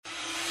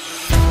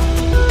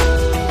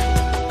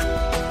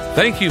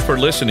Thank you for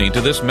listening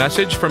to this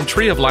message from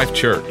Tree of Life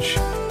Church.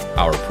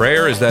 Our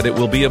prayer is that it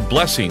will be a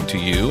blessing to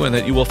you and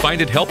that you will find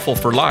it helpful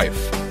for life.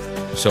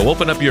 So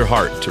open up your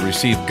heart to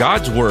receive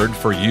God's word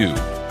for you.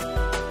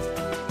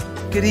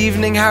 Good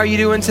evening. How are you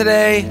doing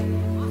today?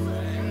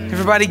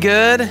 Everybody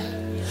good?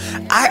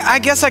 I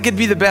guess I could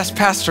be the best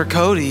Pastor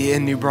Cody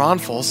in New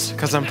Braunfels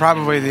because I'm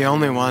probably the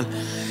only one.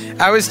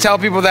 I always tell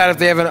people that if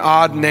they have an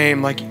odd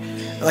name, like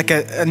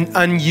an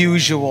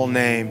unusual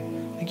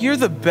name. Like, you're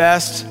the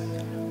best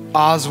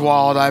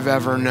Oswald I've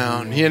ever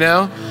known, you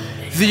know?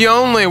 The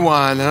only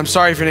one, and I'm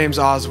sorry if your name's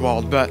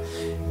Oswald, but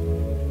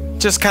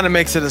just kind of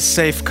makes it a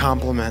safe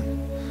compliment.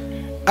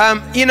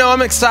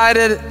 I'm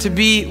excited to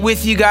be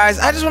with you guys.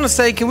 I just want to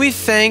say, can we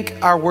thank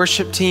our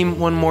worship team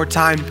one more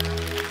time?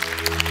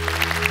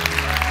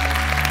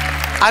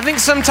 I think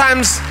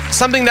sometimes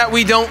something that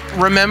we don't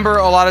remember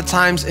a lot of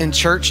times in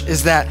church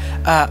is that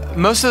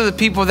most of the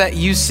people that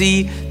you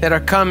see that are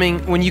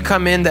coming, when you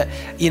come in, that,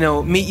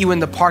 meet you in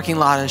the parking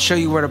lot and show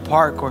you where to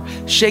park, or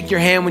shake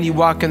your hand when you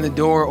walk in the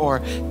door, or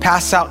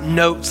pass out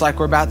notes like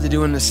we're about to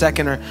do in a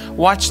second, or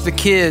watch the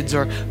kids,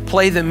 or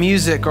play the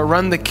music, or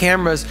run the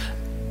cameras.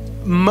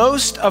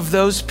 Most of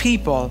those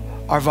people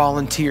are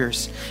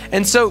volunteers.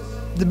 And so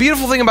the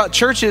beautiful thing about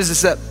church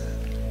is that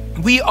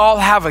we all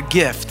have a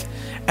gift.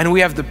 And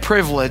we have the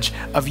privilege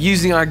of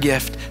using our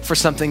gift for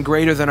something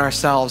greater than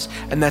ourselves,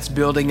 and that's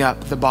building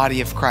up the body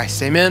of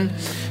Christ. Amen?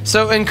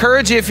 So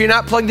encourage you, if you're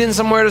not plugged in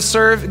somewhere to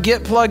serve,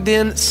 get plugged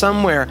in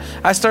somewhere.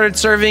 I started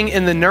serving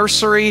in the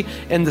nursery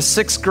in the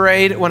 6th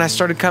grade when I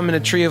started coming to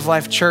Tree of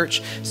Life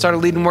Church, started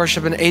leading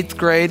worship in 8th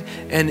grade,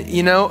 and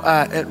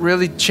it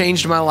really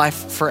changed my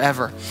life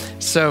forever.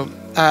 So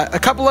a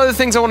couple other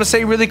things I want to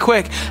say really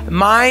quick.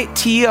 My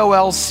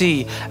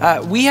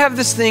TOLC. We have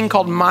this thing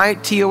called My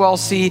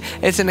TOLC.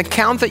 It's an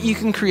account that you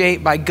can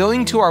create by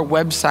going to our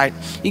website.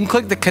 You can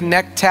click the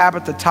Connect tab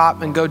at the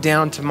top and go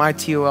down to My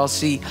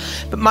TOLC.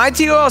 But My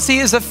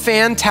TOLC is a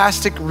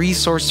fantastic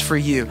resource for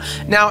you.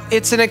 Now,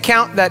 it's an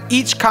account that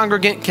each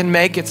congregant can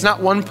make. It's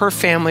not one per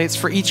family. It's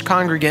for each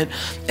congregant.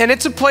 And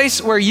it's a place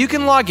where you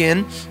can log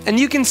in and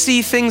you can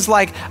see things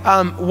like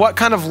what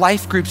kind of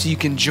life groups you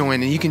can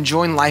join. And you can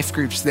join life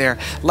groups there.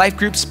 Life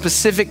groups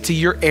specific to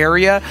your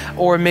area,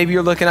 or maybe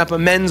you're looking up a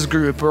men's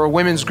group or a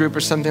women's group or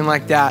something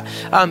like that.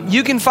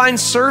 You can find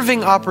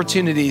serving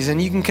opportunities,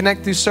 and you can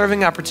connect through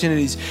serving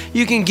opportunities.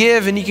 You can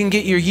give, and you can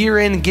get your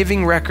year-end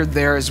giving record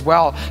there as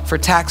well for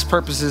tax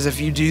purposes if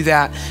you do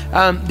that.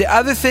 The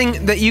other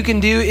thing that you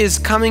can do is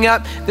coming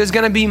up, there's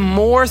going to be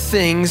more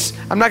things.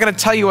 I'm not going to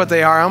tell you what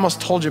they are. I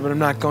almost told you, but I'm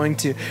not going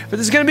to. But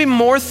there's going to be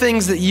more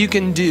things that you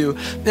can do.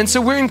 And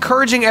so we're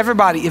encouraging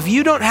everybody, if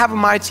you don't have a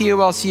My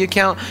TOLC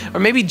account,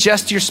 or maybe just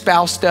your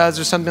spouse does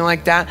or something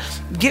like that,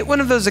 get one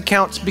of those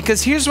accounts,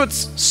 because here's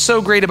what's so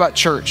great about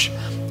church,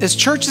 is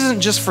church isn't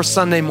just for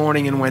Sunday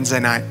morning and Wednesday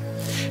night.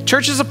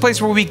 Church is a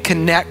place where we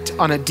connect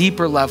on a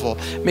deeper level.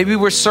 Maybe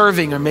we're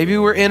serving, or maybe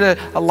we're in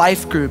a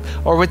life group,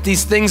 or with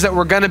these things that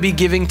we're going to be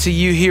giving to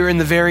you here in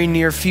the very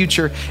near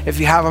future if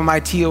you have a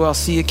My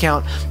TOLC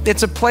account.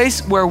 It's a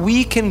place where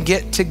we can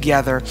get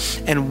together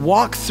and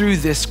walk through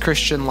this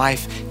Christian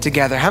life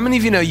together. How many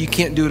of you know you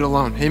can't do it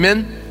alone?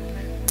 Amen?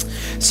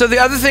 So the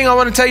other thing I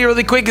want to tell you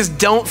really quick is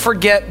don't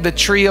forget the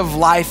Tree of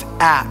Life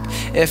app.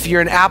 If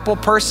you're an Apple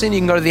person, you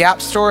can go to the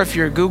App Store. If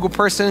you're a Google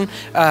person,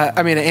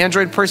 an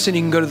Android person,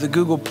 you can go to the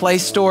Google Play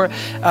Store.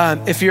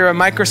 If you're a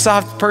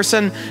Microsoft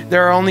person,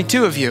 there are only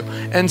 2 of you.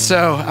 And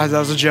so, that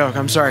was a joke,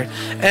 I'm sorry.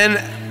 And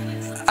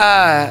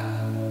I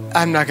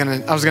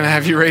was gonna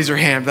have you raise your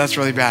hand, but that's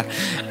really bad.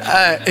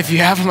 If you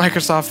have a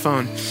Microsoft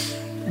phone.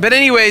 But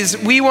anyways,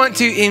 we want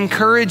to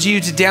encourage you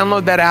to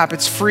download that app.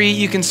 It's free.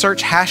 You can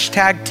search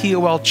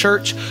 #TOL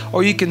Church,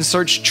 or you can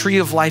search Tree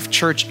of Life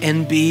Church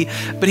NB.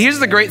 But here's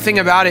the great thing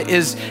about it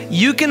is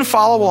you can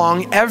follow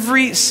along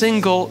every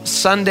single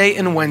Sunday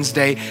and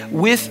Wednesday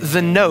with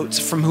the notes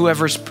from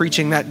whoever's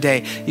preaching that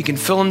day. You can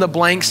fill in the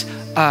blanks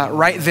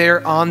right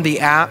there on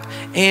the app,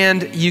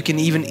 and you can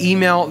even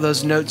email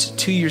those notes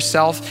to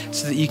yourself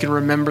so that you can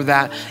remember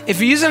that. If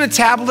you're using a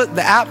tablet,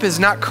 the app is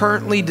not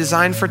currently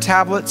designed for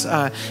tablets,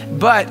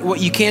 but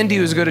what you can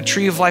do is go to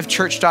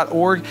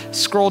treeoflifechurch.org,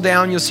 scroll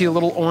down, you'll see a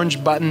little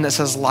orange button that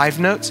says Live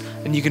Notes,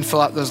 and you can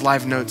fill out those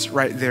live notes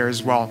right there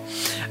as well.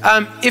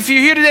 If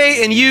you're here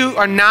today and you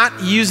are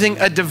not using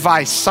a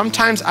device,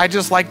 sometimes I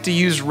just like to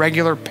use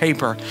regular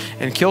paper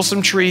and kill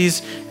some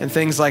trees and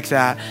things like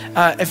that.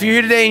 If you're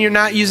here today and you're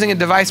not using a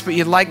device but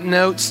you'd like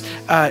notes,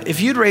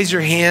 if you'd raise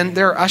your hand,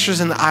 there are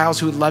ushers in the aisles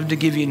who would love to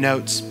give you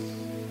notes.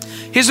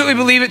 Here's what we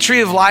believe at Tree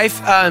of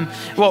Life.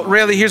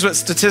 Really, here's what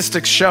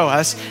statistics show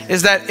us,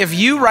 is that if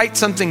you write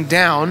something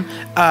down,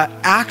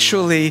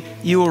 actually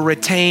you will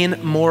retain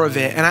more of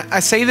it. And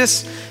I say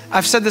this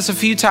I've said this a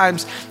few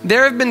times.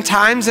 There have been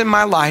times in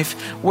my life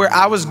where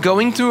I was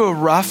going through a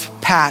rough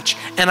patch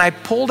and I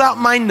pulled out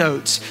my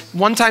notes.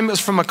 One time it was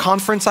from a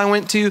conference I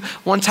went to.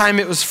 One time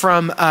it was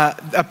from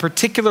a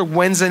particular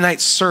Wednesday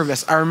night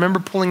service. I remember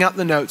pulling out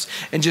the notes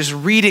and just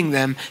reading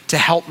them to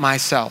help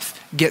myself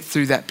get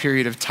through that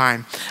period of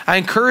time. I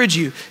encourage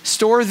you,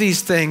 store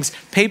these things.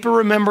 Paper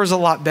remembers a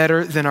lot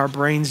better than our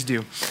brains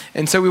do.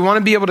 And so we want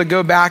to be able to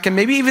go back and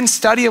maybe even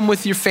study them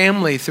with your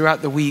family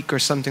throughout the week or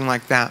something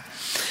like that.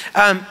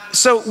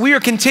 So we are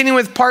continuing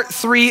with part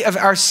 3 of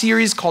our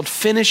series called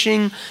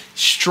Finishing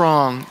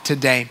Strong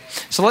today.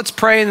 So let's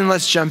pray and then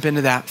let's jump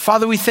into that.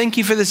 Father, we thank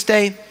you for this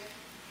day.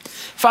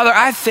 Father,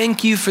 I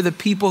thank you for the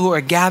people who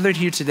are gathered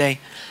here today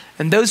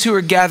and those who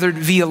are gathered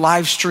via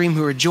live stream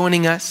who are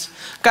joining us.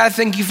 God, I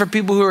thank you for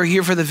people who are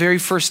here for the very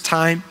first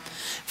time.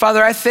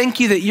 Father, I thank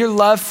you that your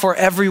love for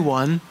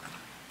everyone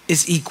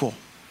is equal.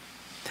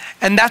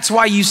 And that's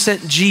why you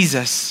sent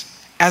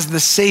Jesus as the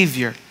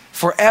Savior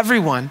for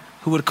everyone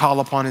who would call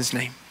upon his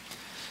name.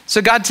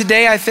 So God,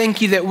 today I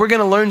thank you that we're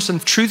going to learn some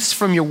truths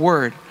from your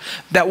word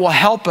that will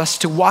help us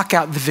to walk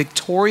out the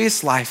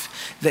victorious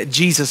life that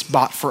Jesus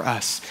bought for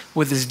us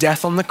with his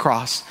death on the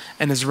cross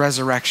and his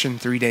resurrection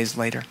 3 days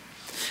later.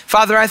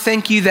 Father, I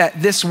thank you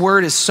that this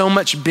word is so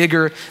much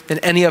bigger than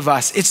any of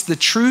us. It's the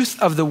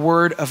truth of the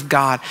word of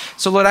God.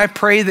 So Lord, I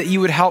pray that you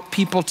would help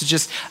people to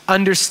just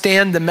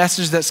understand the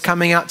message that's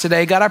coming out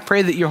today. God, I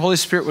pray that your Holy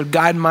Spirit would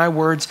guide my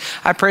words.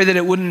 I pray that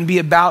it wouldn't be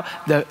about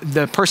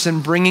the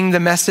person bringing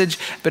the message,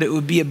 but it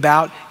would be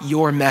about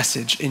your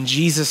message. In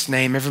Jesus'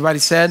 name, everybody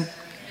said,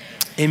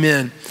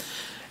 amen.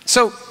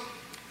 So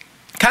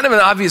kind of an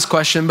obvious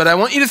question, but I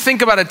want you to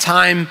think about a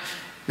time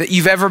that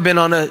you've ever been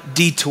on a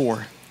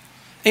detour.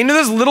 And you know,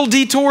 there's little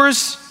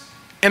detours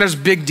and there's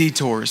big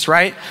detours,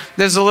 right?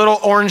 There's a little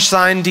orange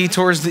sign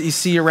detours that you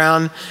see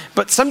around,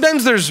 but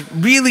sometimes there's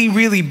really,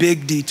 really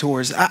big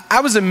detours.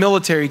 I was a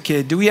military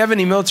kid. Do we have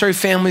any military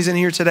families in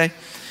here today?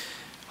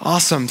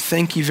 Awesome.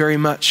 Thank you very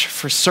much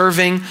for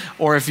serving.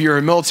 Or if you're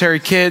a military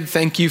kid,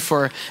 thank you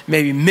for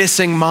maybe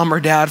missing mom or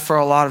dad for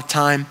a lot of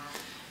time.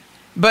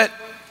 But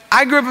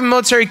I grew up a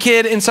military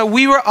kid, and so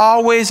we were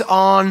always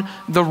on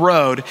the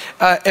road.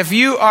 If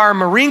you are a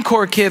Marine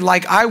Corps kid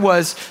like I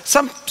was,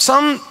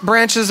 some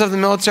branches of the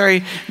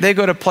military, they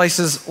go to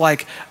places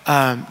like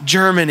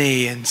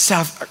Germany and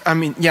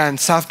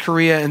South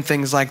Korea and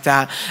things like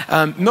that.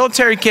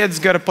 Military kids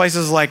go to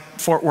places like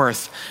Fort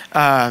Worth,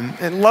 and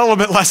a little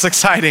bit less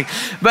exciting.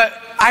 But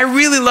I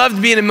really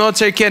loved being a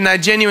military kid, and I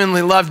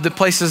genuinely loved the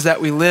places that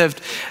we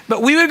lived.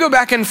 But we would go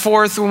back and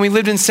forth. When we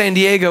lived in San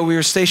Diego, we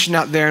were stationed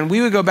out there, and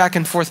we would go back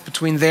and forth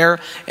between there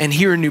and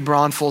here in New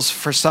Braunfels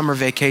for summer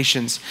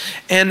vacations.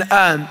 And,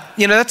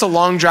 that's a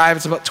long drive.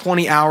 It's about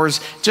 20 hours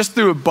just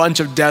through a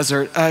bunch of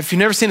desert. If you've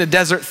never seen a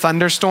desert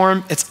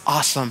thunderstorm, it's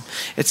awesome.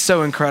 It's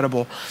so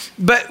incredible.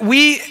 But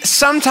we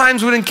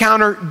sometimes would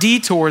encounter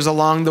detours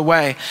along the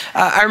way.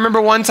 I remember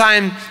one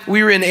time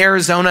we were in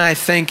Arizona, I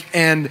think,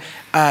 and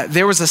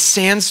there was a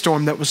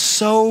sandstorm that was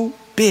so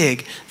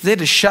big, they had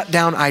to shut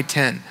down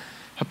I-10,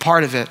 a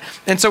part of it.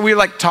 And so we were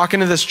like talking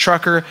to this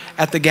trucker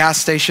at the gas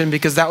station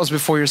because that was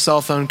before your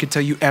cell phone could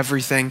tell you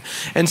everything.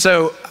 And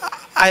so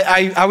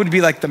I would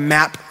be like the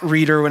map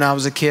reader when I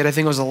was a kid. I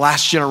think it was the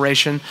last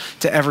generation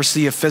to ever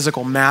see a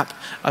physical map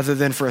other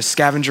than for a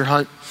scavenger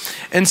hunt.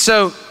 And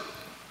so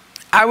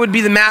I would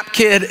be the map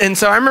kid. And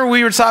so I remember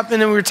we were talking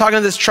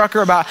to this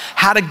trucker about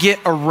how to get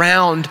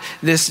around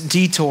this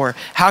detour.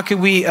 How could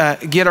we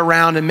get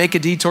around and make a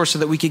detour so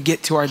that we could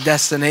get to our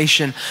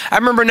destination? I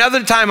remember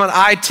another time on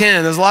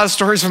I-10, there's a lot of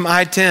stories from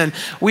I-10.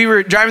 We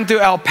were driving through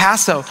El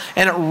Paso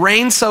and it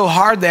rained so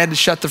hard they had to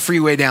shut the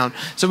freeway down.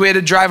 So we had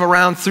to drive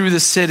around through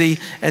the city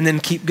and then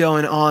keep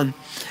going on.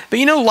 But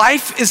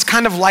life is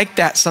kind of like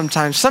that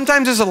sometimes.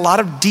 Sometimes there's a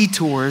lot of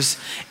detours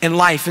in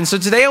life. And so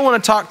today I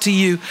want to talk to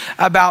you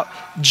about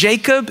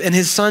Jacob and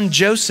his son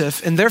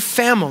Joseph and their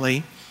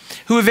family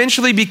who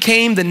eventually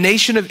became the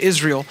nation of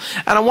Israel.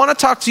 And I want to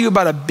talk to you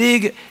about a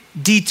big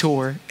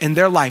detour in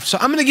their life. So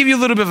I'm going to give you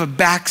a little bit of a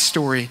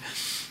backstory.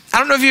 I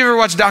don't know if you ever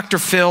watched Dr.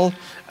 Phil.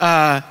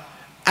 I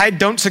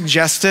don't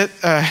suggest it.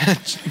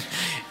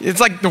 It's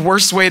like the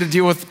worst way to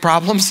deal with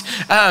problems.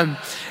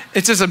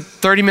 It's just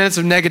 30 minutes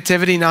of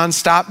negativity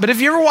nonstop. But if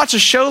you ever watch a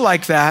show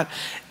like that,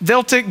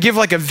 they'll give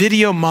like a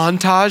video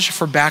montage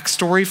for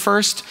backstory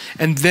first,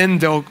 and then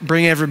they'll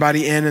bring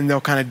everybody in and they'll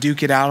kind of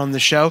duke it out on the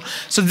show.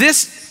 So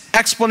this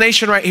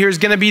explanation right here is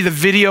going to be the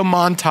video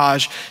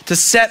montage to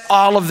set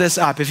all of this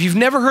up. If you've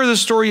never heard the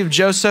story of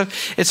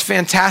Joseph, it's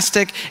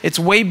fantastic. It's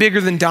way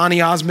bigger than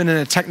Donny Osmond in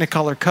a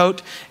Technicolor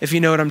coat, if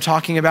you know what I'm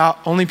talking about.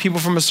 Only people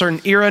from a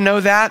certain era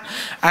know that.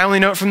 I only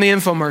know it from the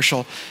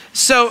infomercial.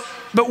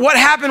 But what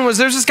happened was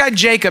there's this guy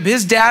Jacob.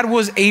 His dad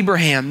was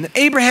Abraham.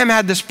 Abraham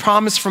had this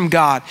promise from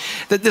God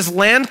that this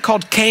land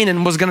called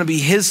Canaan was going to be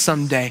his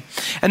someday,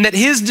 and that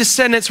his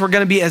descendants were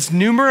going to be as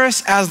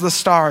numerous as the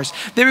stars.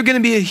 They were going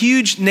to be a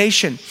huge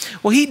nation.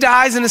 Well, he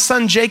dies and his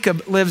son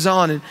Jacob lives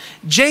on, and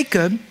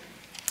Jacob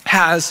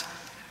has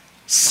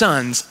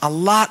sons, a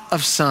lot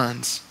of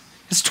sons.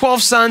 His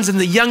 12 sons, and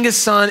the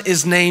youngest son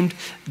is named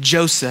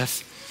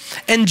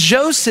Joseph. And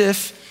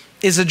Joseph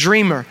is a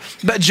dreamer.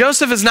 But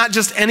Joseph is not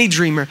just any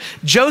dreamer.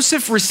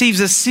 Joseph receives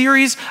a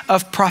series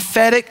of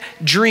prophetic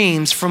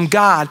dreams from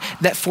God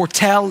that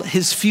foretell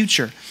his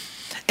future.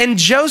 And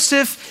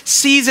Joseph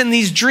sees in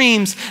these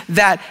dreams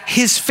that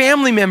his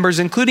family members,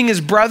 including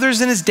his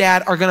brothers and his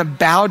dad, are going to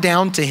bow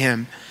down to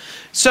him.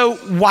 So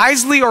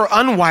wisely or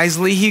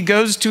unwisely, he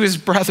goes to his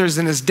brothers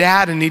and his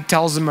dad and he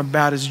tells them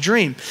about his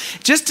dream.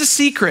 Just a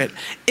secret,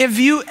 if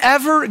you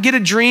ever get a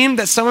dream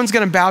that someone's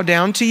going to bow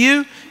down to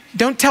you,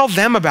 don't tell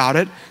them about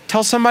it,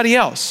 tell somebody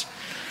else.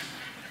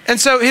 And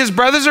so his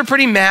brothers are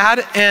pretty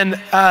mad, and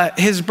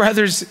his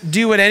brothers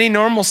do what any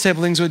normal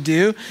siblings would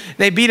do.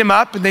 They beat him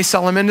up and they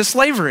sell him into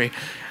slavery.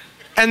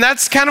 And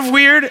that's kind of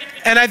weird.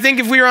 And I think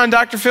if we were on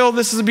Dr. Phil,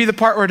 this would be the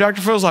part where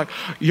Dr. Phil's like,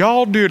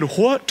 y'all did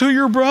what to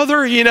your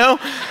brother? You know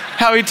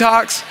how he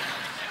talks.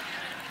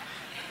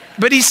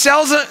 But they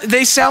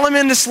sell him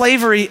into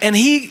slavery, and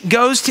he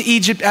goes to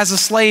Egypt as a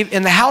slave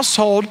in the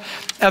household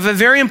of a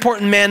very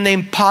important man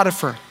named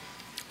Potiphar.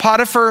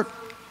 Potiphar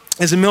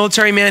is a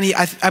military man.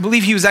 I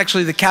believe he was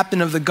actually the captain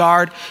of the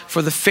guard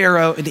for the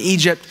Pharaoh in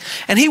Egypt.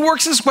 And he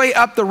works his way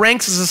up the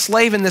ranks as a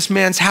slave in this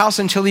man's house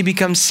until he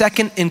becomes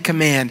second in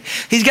command.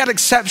 He's got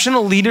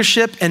exceptional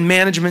leadership and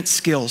management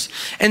skills.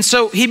 And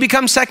so he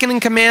becomes second in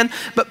command,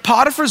 but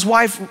Potiphar's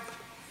wife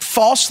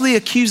falsely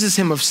accuses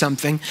him of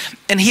something,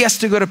 and he has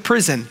to go to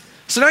prison.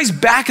 So now he's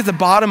back at the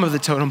bottom of the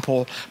totem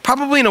pole,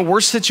 probably in a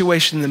worse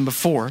situation than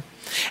before.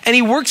 And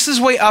he works his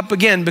way up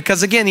again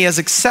because, again, he has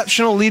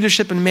exceptional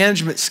leadership and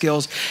management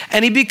skills.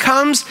 And he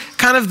becomes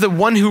kind of the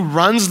one who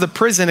runs the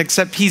prison,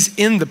 except he's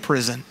in the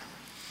prison.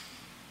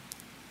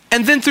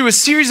 And then through a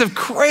series of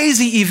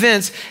crazy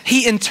events,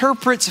 he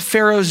interprets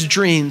Pharaoh's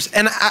dreams.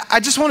 And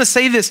I just want to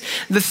say this.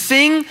 The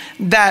thing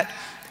that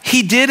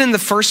he did in the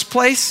first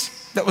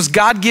place, that was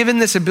God-given,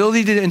 this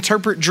ability to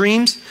interpret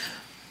dreams,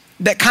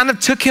 that kind of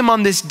took him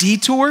on this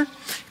detour,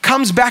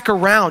 comes back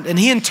around, and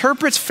he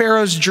interprets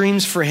Pharaoh's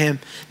dreams for him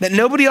that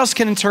nobody else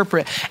can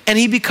interpret, and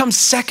he becomes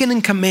second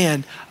in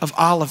command of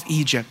all of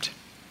Egypt.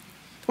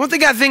 One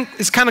thing I think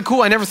is kind of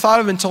cool, I never thought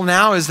of until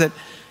now, is that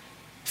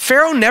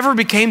Pharaoh never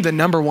became the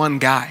number one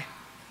guy,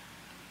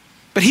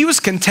 but he was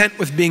content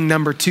with being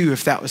number two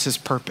if that was his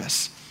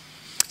purpose.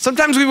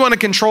 Sometimes we want to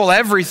control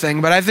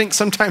everything, but I think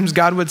sometimes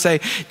God would say,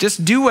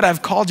 just do what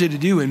I've called you to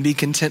do and be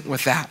content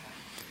with that.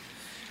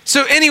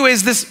 So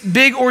anyways, this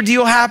big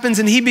ordeal happens,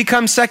 and he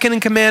becomes second in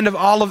command of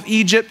all of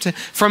Egypt,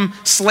 from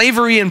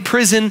slavery and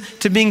prison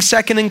to being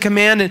second in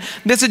command. And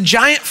there's a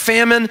giant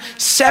famine,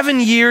 7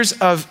 years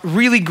of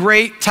really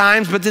great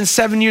times, but then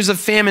 7 years of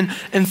famine.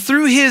 And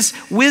through his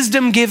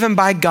wisdom given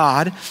by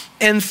God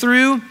and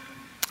through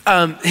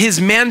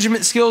his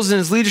management skills and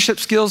his leadership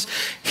skills,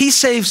 he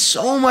saves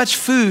so much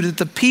food that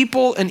the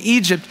people in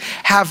Egypt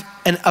have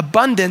an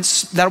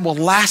abundance that will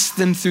last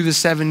them through the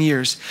 7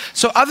 years.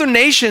 So other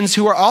nations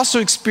who are also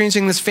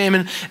experiencing this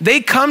famine, they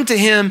come to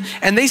him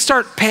and they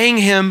start paying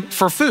him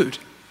for food.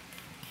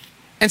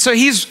 And so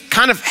he's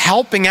kind of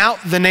helping out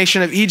the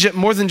nation of Egypt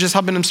more than just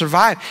helping them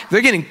survive.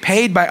 They're getting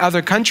paid by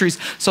other countries.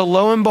 So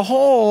lo and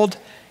behold,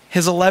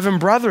 his 11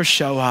 brothers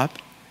show up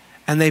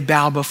and they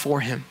bow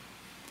before him.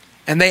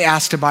 And they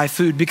ask to buy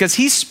food because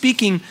he's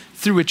speaking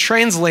through a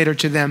translator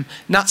to them,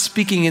 not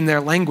speaking in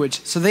their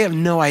language. So they have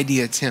no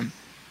idea it's him.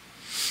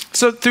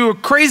 So through a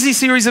crazy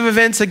series of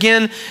events,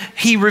 again,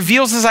 he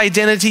reveals his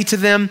identity to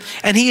them,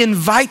 and he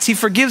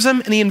forgives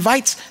them, and he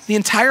invites the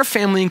entire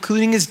family,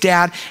 including his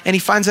dad, and he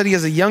finds out he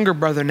has a younger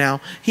brother now.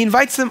 He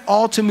invites them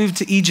all to move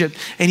to Egypt,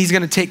 and he's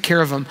gonna take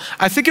care of them.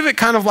 I think of it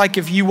kind of like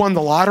if you won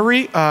the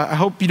lottery. I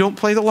hope you don't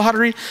play the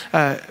lottery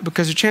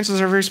because your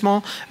chances are very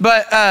small.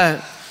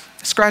 But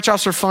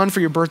scratch-offs are fun for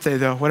your birthday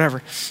though,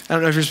 whatever. I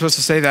don't know if you're supposed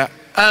to say that.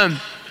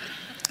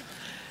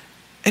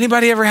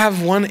 Anybody ever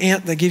have one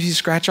aunt that gives you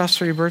scratch-offs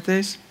for your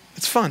birthdays?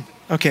 It's fun.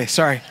 Okay,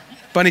 sorry.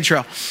 Bunny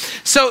trail.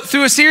 So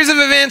through a series of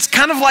events,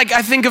 kind of like,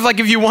 I think of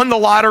like if you won the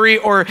lottery,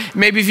 or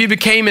maybe if you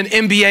became an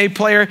NBA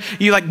player,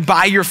 you like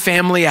buy your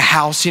family a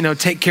house,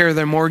 take care of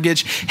their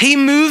mortgage. He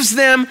moves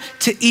them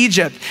to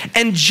Egypt.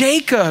 And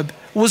Jacob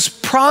was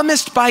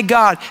promised by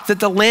God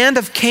that the land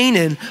of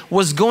Canaan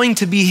was going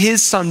to be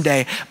his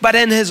someday. But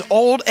in his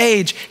old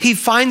age, he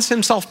finds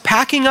himself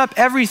packing up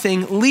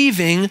everything,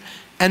 leaving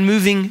and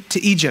moving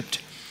to Egypt.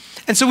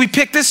 And so we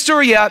pick this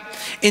story up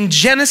in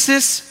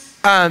Genesis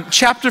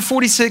chapter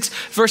 46,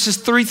 verses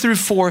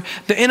 3-4.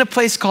 They're in a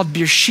place called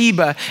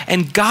Beersheba,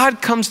 and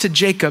God comes to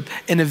Jacob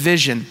in a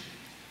vision.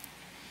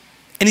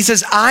 And he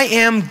says, I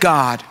am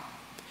God,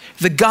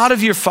 the God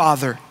of your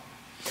father.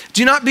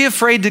 Do not be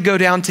afraid to go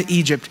down to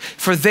Egypt,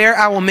 for there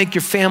I will make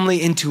your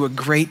family into a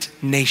great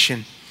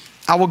nation.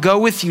 I will go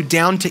with you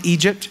down to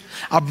Egypt.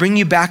 I'll bring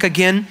you back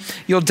again.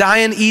 You'll die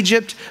in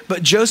Egypt,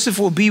 but Joseph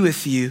will be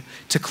with you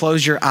to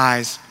close your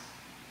eyes.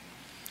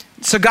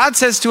 So God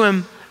says to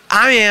him,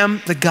 I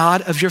am the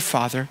God of your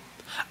father.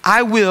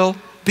 I will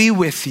be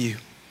with you,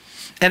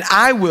 and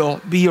I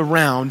will be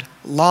around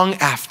long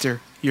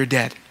after you're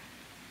dead.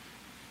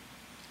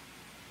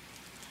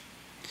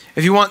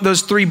 If you want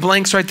those 3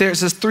 blanks right there, it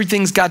says 3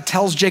 things God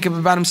tells Jacob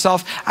about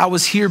himself. I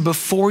was here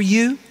before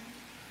you.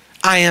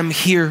 I am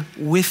here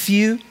with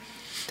you.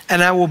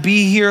 And I will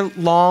be here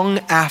long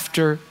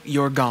after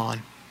you're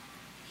gone.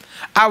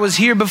 I was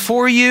here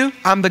before you.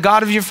 I'm the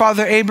God of your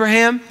father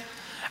Abraham.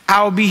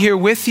 I will be here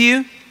with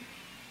you.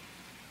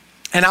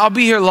 And I'll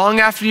be here long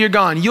after you're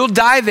gone. You'll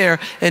die there,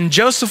 and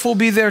Joseph will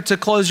be there to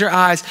close your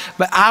eyes,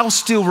 but I'll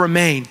still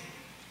remain.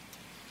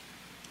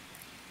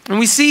 And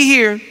we see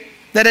here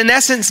that in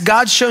essence,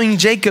 God's showing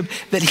Jacob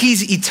that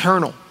he's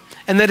eternal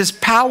and that his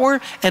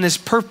power and his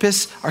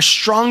purpose are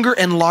stronger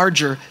and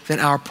larger than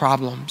our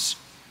problems.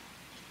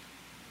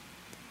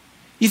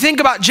 You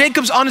think about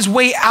Jacob's on his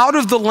way out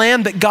of the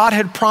land that God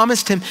had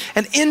promised him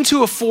and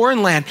into a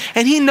foreign land.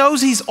 And he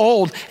knows he's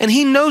old, and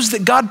he knows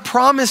that God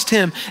promised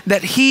him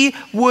that he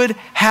would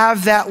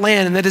have that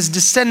land and that his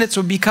descendants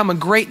would become a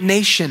great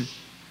nation.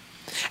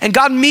 And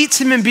God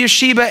meets him in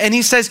Beersheba and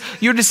he says,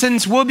 your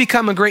descendants will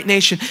become a great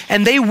nation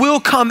and they will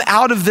come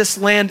out of this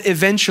land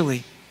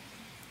eventually.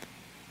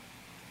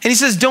 And he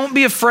says, don't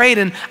be afraid.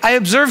 And I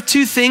observed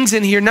 2 things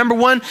in here. Number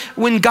 1,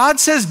 when God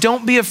says,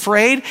 don't be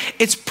afraid,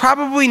 it's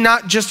probably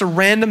not just a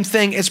random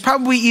thing. It's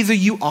probably either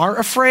you are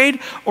afraid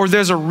or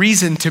there's a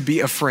reason to be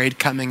afraid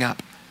coming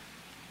up.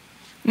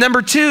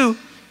 Number 2,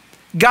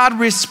 God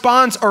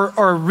responds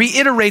or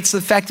reiterates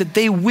the fact that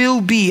they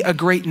will be a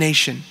great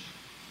nation.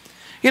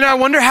 You know, I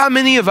wonder how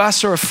many of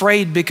us are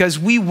afraid because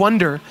we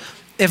wonder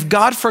if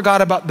God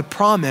forgot about the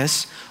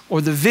promise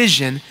or the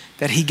vision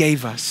that he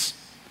gave us.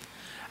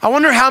 I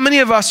wonder how many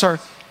of us are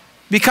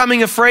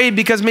becoming afraid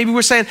because maybe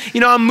we're saying, you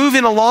know, I'm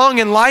moving along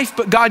in life,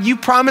 but God, you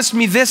promised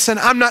me this and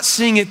I'm not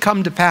seeing it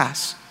come to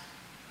pass.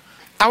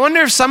 I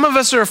wonder if some of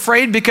us are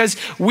afraid because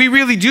we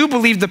really do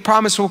believe the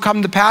promise will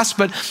come to pass,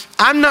 but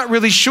I'm not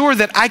really sure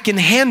that I can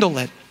handle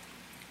it.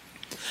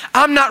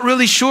 I'm not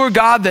really sure,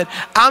 God, that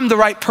I'm the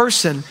right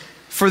person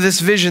for this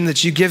vision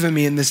that you've given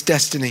me in this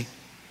destiny.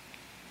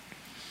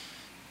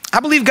 I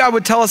believe God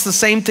would tell us the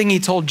same thing he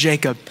told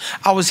Jacob.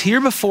 I was here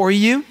before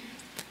you.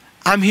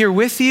 I'm here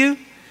with you.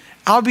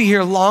 I'll be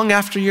here long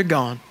after you're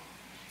gone.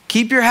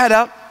 Keep your head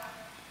up,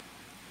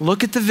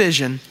 look at the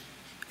vision,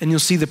 and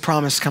you'll see the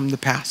promise come to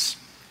pass.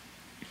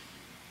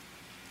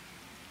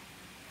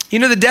 You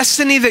know, the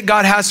destiny that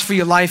God has for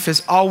your life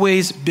is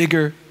always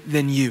bigger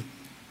than you.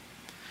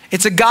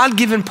 It's a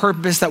God-given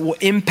purpose that will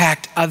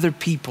impact other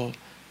people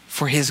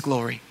for his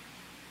glory.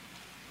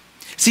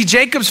 See,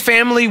 Jacob's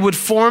family would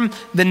form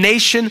the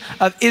nation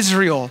of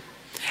Israel.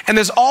 And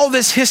there's all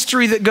this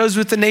history that goes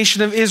with the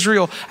nation of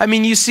Israel. I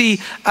mean, you see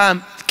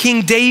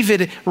King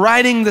David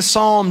writing the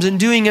Psalms and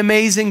doing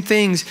amazing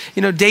things.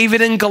 You know,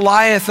 David and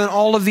Goliath and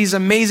all of these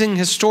amazing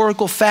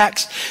historical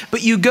facts.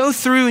 But you go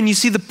through and you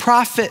see the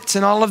prophets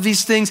and all of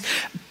these things.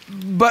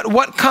 But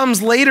what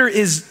comes later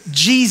is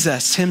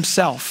Jesus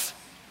himself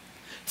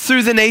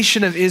through the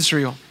nation of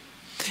Israel.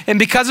 And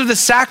because of the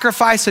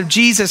sacrifice of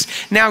Jesus,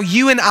 now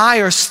you and I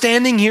are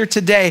standing here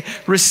today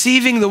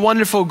receiving the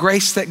wonderful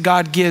grace that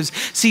God gives.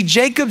 See,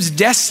 Jacob's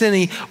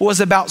destiny was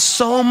about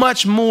so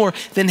much more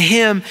than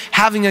him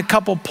having a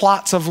couple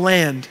plots of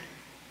land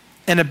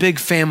and a big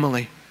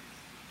family.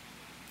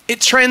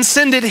 It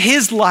transcended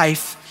his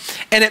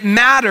life and it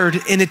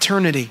mattered in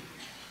eternity.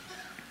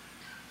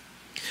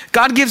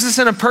 God gives us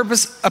a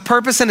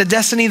purpose and a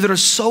destiny that are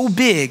so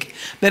big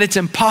that it's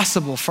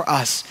impossible for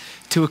us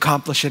to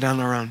accomplish it on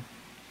our own.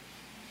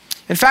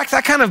 In fact,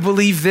 I kind of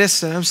believe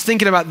this, and I was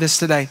thinking about this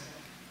today.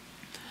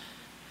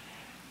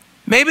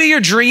 Maybe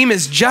your dream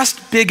is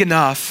just big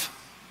enough.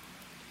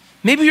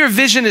 Maybe your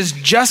vision is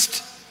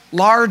just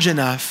large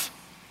enough.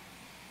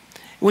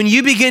 When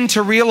you begin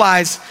to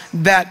realize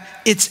that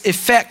its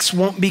effects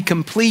won't be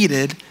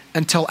completed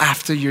until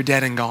after you're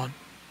dead and gone.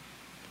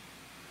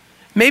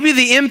 Maybe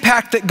the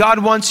impact that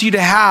God wants you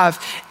to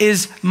have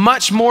is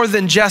much more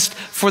than just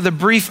for the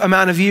brief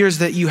amount of years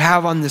that you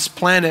have on this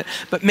planet,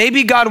 but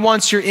maybe God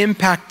wants your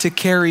impact to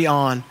carry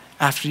on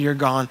after you're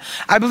gone.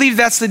 I believe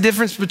that's the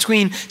difference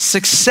between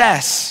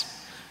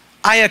success,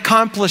 I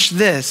accomplished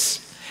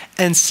this,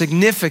 and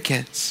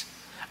significance,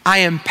 I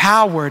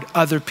empowered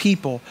other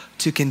people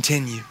to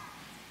continue.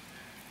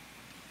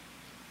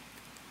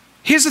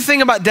 Here's the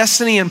thing about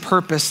destiny and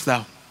purpose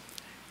though.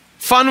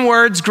 Fun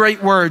words,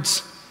 great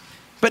words.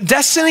 But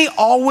destiny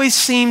always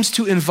seems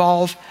to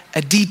involve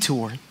a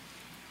detour.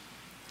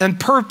 And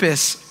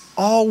purpose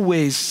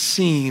always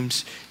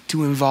seems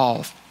to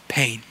involve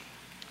pain.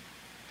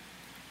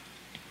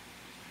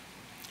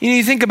 You know,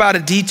 you think about a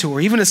detour,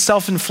 even a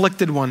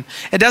self-inflicted one.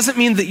 It doesn't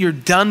mean that you're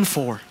done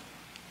for,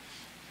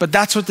 but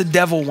that's what the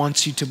devil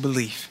wants you to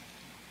believe.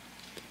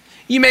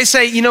 You may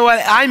say, you know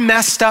what, I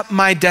messed up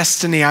my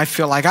destiny, I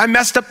feel like. I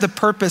messed up the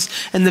purpose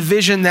and the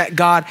vision that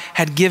God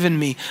had given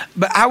me.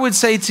 But I would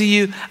say to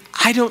you,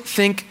 I don't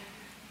think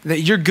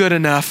that you're good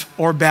enough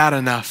or bad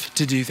enough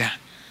to do that.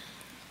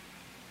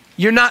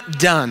 You're not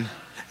done.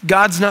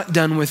 God's not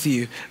done with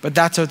you, but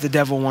that's what the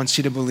devil wants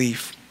you to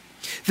believe.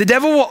 The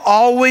devil will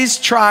always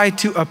try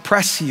to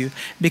oppress you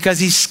because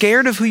he's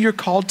scared of who you're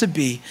called to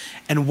be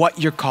and what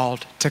you're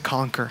called to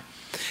conquer.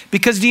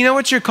 Because do you know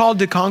what you're called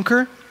to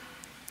conquer?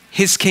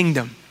 his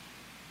kingdom.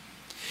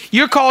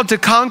 You're called to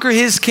conquer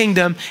his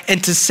kingdom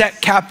and to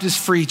set captives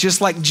free,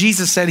 just like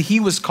Jesus said he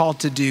was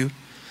called to do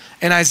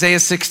in Isaiah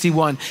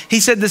 61. He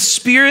said, the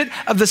Spirit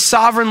of the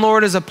sovereign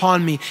Lord is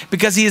upon me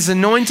because he has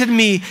anointed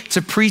me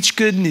to preach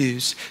good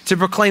news, to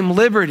proclaim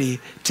liberty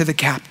to the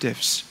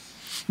captives.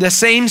 The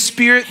same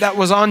Spirit that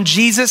was on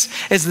Jesus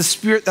is the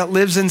Spirit that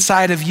lives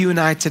inside of you and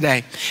I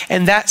today.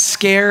 And that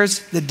scares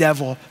the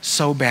devil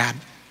so bad.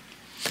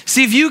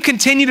 See, if you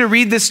continue to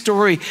read this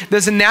story,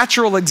 there's a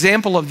natural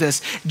example of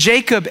this.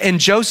 Jacob and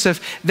Joseph,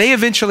 they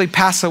eventually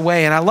pass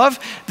away. And I love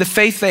the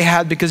faith they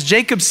had because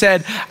Jacob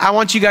said, I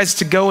want you guys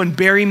to go and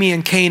bury me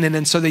in Canaan.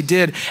 And so they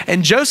did.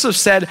 And Joseph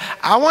said,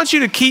 I want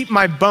you to keep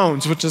my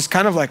bones, which is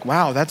kind of like,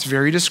 wow, that's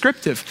very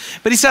descriptive.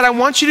 But he said, I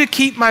want you to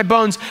keep my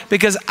bones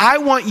because I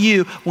want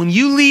you, when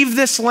you leave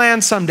this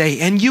land someday,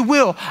 and you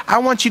will, I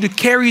want you to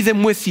carry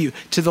them with you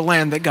to the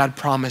land that God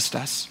promised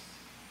us.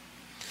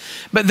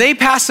 But they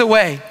pass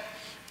away.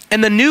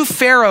 And the new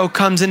Pharaoh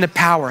comes into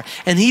power,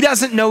 and he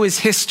doesn't know his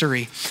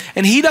history,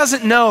 and he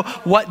doesn't know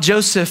what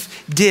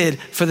Joseph did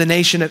for the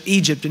nation of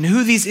Egypt and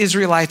who these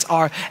Israelites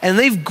are. And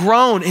they've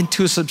grown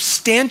into a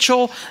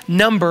substantial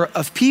number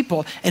of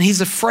people, and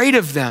he's afraid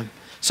of them.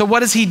 So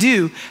what does he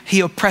do? He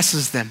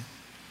oppresses them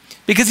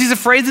because he's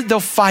afraid that they'll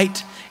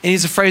fight, and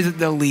he's afraid that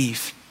they'll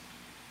leave.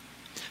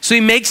 So he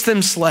makes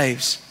them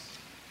slaves.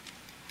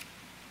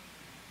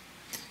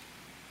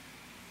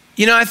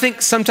 You know, I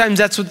think sometimes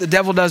that's what the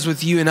devil does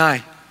with you and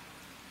I.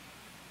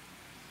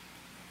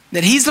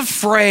 That he's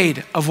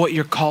afraid of what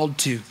you're called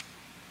to.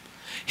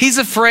 He's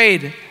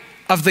afraid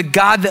of the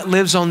God that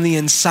lives on the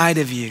inside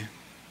of you.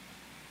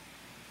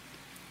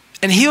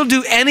 And he'll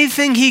do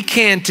anything he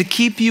can to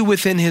keep you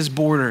within his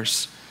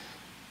borders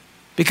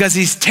because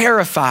he's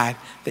terrified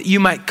that you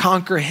might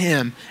conquer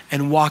him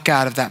and walk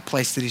out of that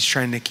place that he's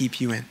trying to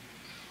keep you in.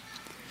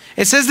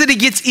 It says that it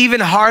gets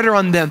even harder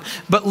on them,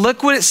 but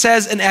look what it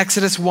says in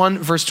Exodus 1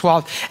 verse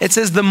 12. It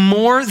says, the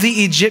more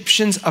the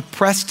Egyptians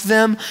oppressed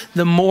them,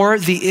 the more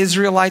the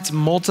Israelites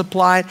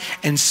multiplied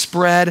and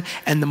spread,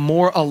 and the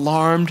more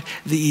alarmed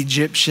the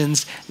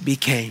Egyptians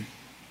became.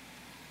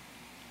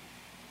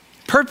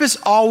 Purpose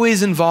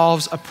always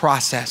involves a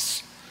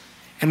process,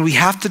 and we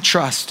have to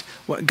trust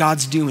what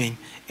God's doing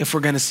if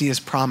we're going to see his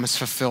promise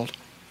fulfilled.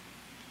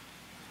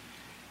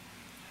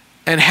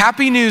 And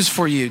happy news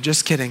for you,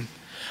 just kidding.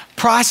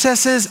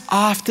 Processes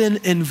often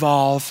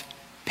involve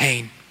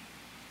pain.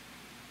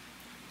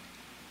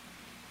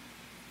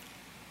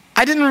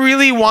 I didn't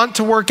really want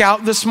to work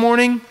out this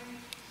morning.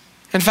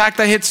 In fact,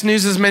 I hit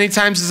snooze as many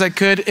times as I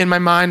could in my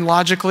mind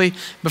logically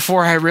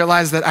before I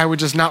realized that I would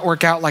just not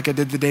work out like I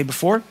did the day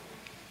before.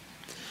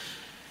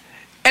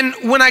 And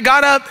when I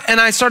got up and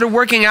I started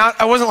working out,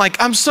 I wasn't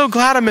like, I'm so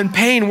glad I'm in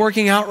pain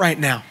working out right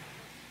now.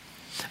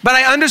 But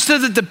I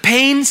understood that the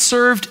pain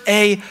served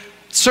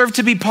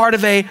to be part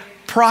of a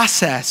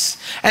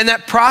process. And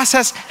that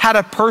process had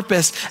a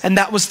purpose, and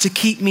that was to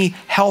keep me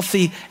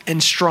healthy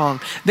and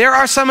strong. There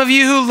are some of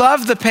you who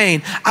love the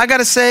pain. I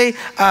gotta say,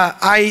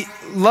 I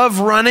love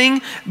running,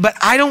 but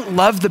I don't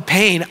love the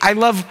pain. I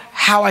love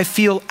how I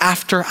feel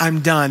after I'm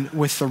done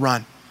with the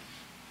run.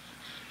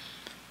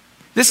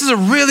 This is a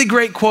really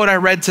great quote I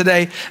read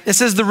today. It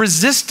says, the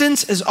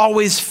resistance is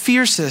always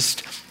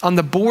fiercest on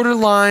the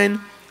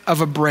borderline of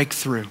a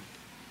breakthrough.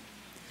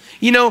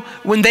 You know,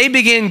 when they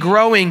began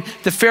growing,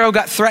 the Pharaoh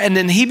got threatened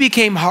and he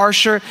became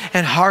harsher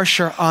and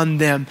harsher on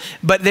them.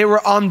 But they were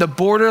on the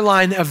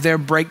borderline of their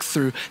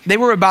breakthrough. They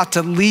were about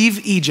to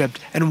leave Egypt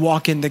and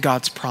walk into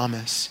God's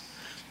promise.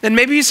 And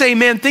maybe you say,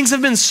 man, things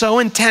have been so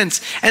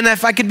intense. And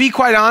if I could be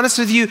quite honest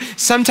with you,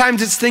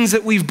 sometimes it's things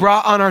that we've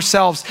brought on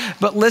ourselves.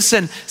 But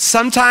listen,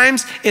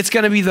 sometimes it's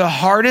gonna be the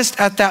hardest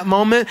at that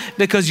moment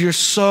because you're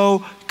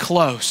so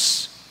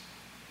close.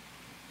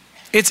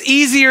 It's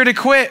easier to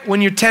quit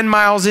when you're 10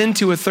 miles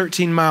into a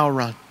 13-mile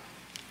run.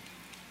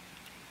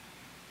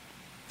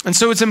 And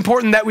so it's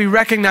important that we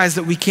recognize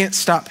that we can't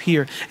stop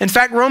here. In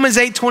fact, Romans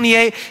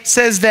 8:28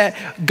 says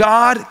that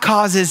God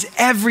causes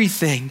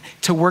everything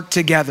to work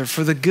together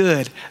for the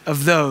good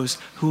of those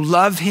who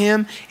love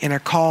him and are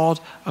called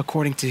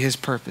according to his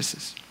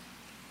purposes.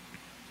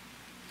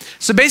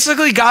 So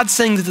basically, God's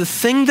saying that the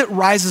thing that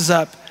rises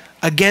up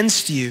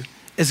against you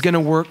is going to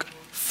work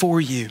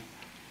for you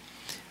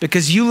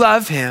because you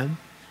love him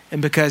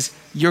and because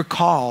you're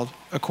called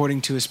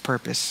according to his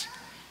purpose.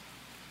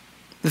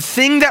 The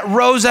thing that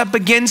rose up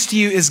against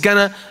you is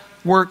gonna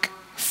work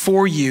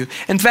for you.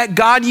 In fact,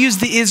 God used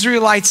the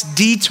Israelites'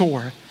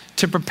 detour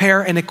to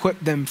prepare and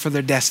equip them for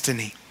their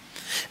destiny.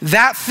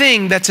 That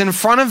thing that's in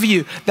front of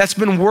you, that's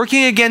been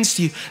working against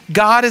you,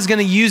 God is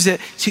gonna use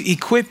it to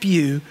equip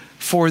you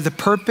for the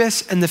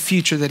purpose and the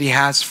future that he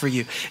has for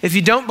you. If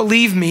you don't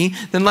believe me,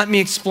 then let me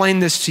explain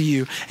this to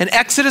you. In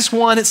Exodus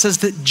 1, it says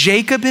that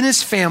Jacob and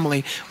his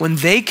family, when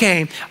they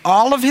came,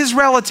 all of his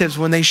relatives,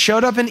 when they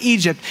showed up in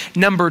Egypt,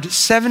 numbered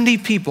 70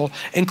 people,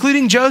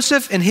 including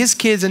Joseph and his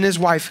kids and his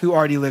wife who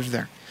already lived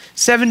there.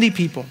 70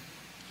 people.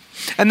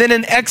 And then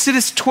in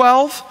Exodus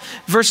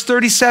 12, verse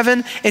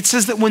 37, it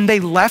says that when they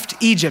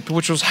left Egypt,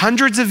 which was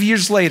hundreds of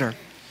years later,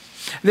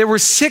 there were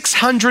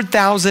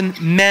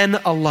 600,000 men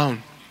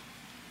alone.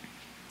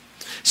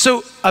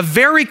 So a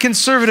very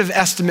conservative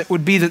estimate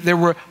would be that there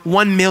were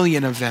 1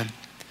 million of them.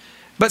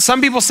 But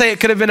some people say it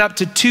could have been up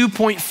to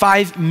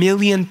 2.5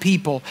 million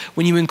people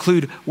when you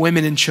include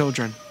women and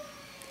children.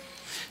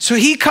 So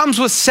he comes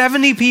with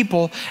 70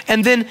 people,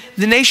 and then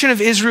the nation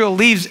of Israel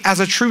leaves as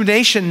a true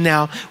nation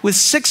now with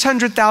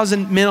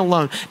 600,000 men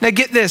alone. Now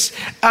get this,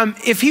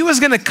 if he was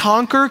gonna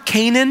conquer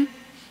Canaan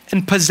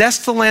and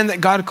possess the land that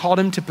God called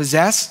him to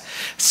possess,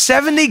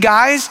 70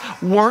 guys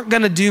weren't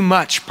gonna do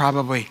much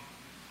probably.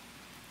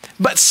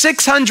 But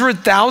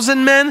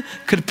 600,000 men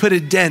could put a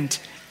dent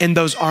in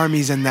those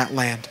armies in that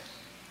land.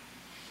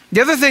 The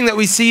other thing that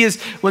we see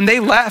is when they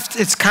left,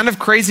 it's kind of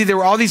crazy. There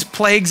were all these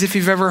plagues, if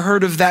you've ever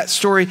heard of that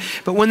story.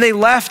 But when they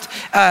left,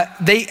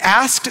 they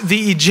asked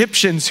the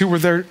Egyptians, who were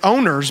their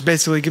owners,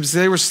 basically, because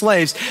they were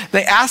slaves,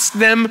 they asked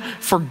them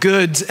for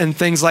goods and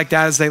things like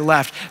that as they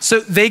left.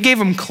 So they gave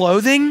them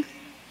clothing,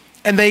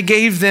 and they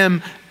gave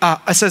them,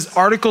 it says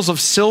articles of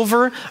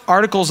silver,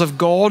 articles of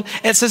gold.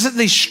 And it says that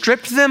they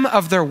stripped them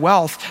of their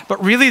wealth,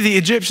 but really the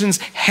Egyptians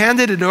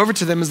handed it over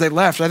to them as they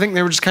left. I think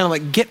they were just kind of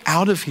like, get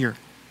out of here.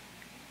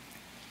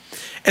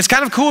 It's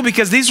kind of cool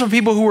because these were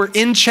people who were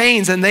in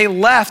chains and they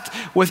left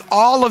with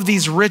all of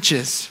these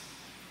riches.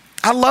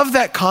 I love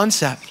that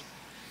concept.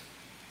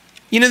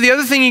 You know, the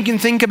other thing you can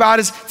think about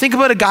is, think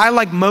about a guy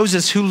like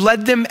Moses who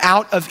led them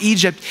out of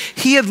Egypt.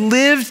 He had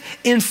lived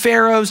in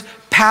Pharaoh's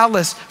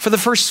palace for the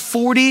first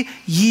 40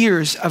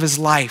 years of his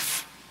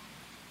life.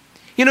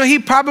 You know, he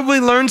probably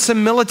learned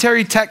some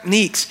military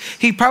techniques.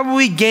 He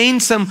probably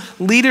gained some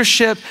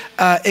leadership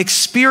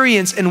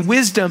experience and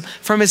wisdom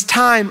from his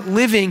time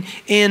living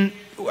in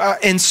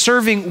and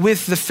serving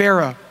with the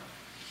Pharaoh.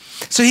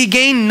 So he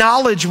gained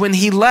knowledge when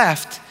he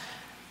left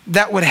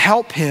that would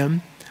help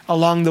him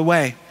along the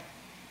way.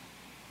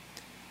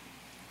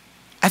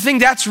 I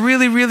think that's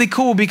really, really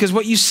cool because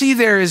what you see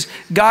there is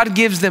God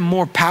gives them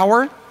more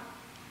power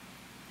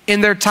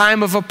in their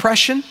time of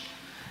oppression.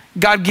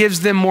 God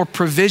gives them more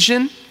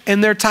provision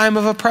in their time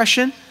of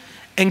oppression.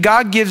 And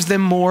God gives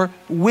them more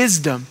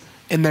wisdom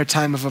in their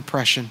time of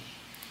oppression.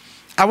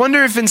 I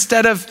wonder if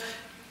instead of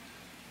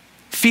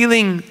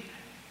feeling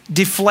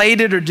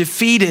deflated or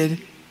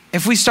defeated,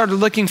 if we started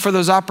looking for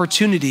those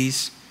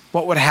opportunities,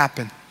 what would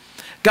happen?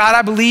 God,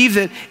 I believe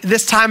that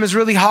this time is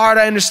really hard.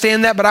 I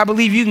understand that, but I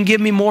believe you can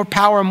give me more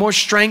power and more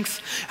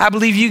strength. I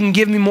believe you can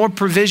give me more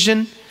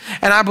provision,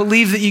 and I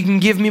believe that you can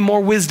give me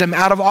more wisdom.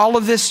 Out of all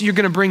of this, you're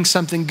gonna bring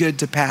something good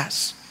to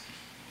pass.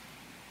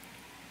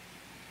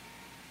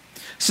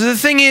 So the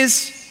thing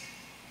is,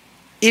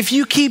 if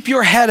you keep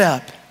your head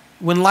up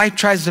when life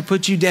tries to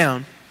put you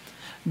down,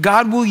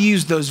 God will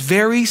use those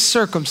very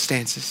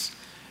circumstances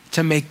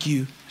to make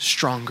you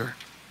stronger.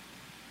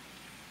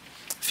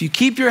 If you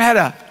keep your head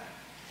up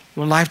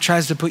when life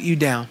tries to put you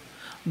down,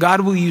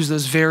 God will use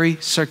those very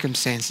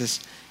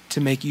circumstances to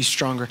make you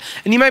stronger.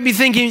 And you might be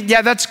thinking,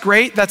 yeah, that's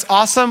great. That's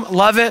awesome.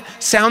 Love it.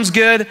 Sounds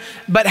good.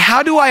 But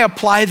how do I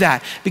apply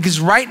that?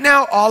 Because right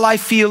now, all I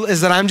feel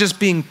is that I'm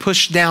just being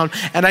pushed down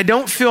and I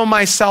don't feel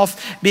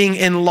myself being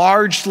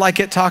enlarged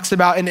like it talks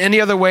about in any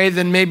other way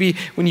than maybe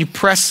when you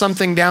press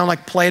something down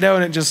like Play-Doh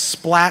and it just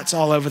splats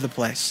all over the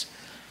place.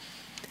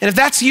 And if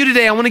that's you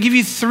today, I want to give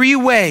you 3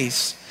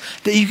 ways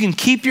that you can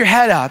keep your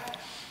head up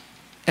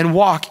and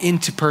walk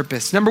into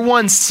purpose. Number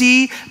 1,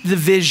 see the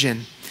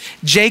vision.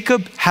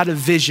 Jacob had a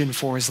vision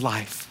for his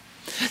life.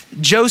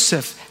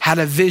 Joseph had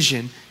a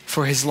vision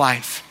for his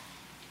life.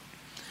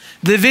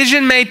 The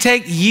vision may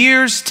take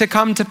years to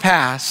come to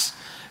pass,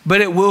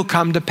 but it will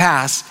come to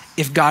pass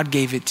if God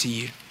gave it to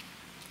you.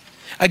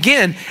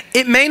 Again,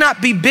 it may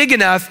not be big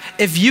enough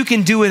if you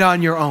can do it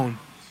on your own.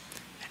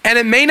 And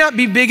it may not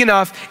be big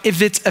enough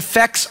if its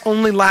effects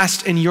only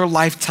last in your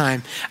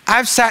lifetime.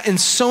 I've sat in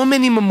so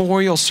many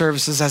memorial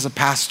services as a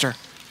pastor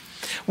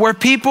where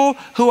people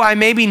who I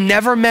maybe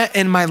never met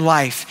in my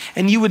life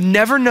and you would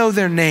never know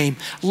their name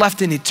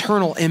left an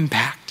eternal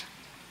impact.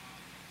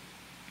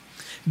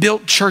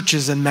 Built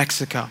churches in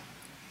Mexico,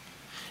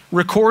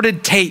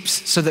 recorded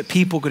tapes so that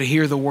people could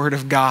hear the word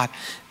of God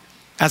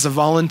as a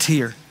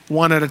volunteer,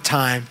 one at a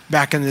time,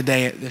 back in the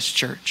day at this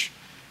church.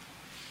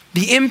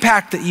 The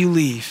impact that you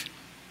leave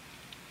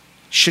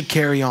should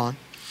carry on.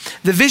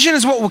 The vision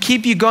is what will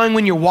keep you going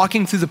when you're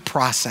walking through the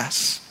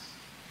process.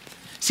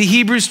 See,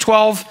 Hebrews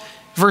 12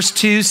 verse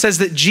 2 says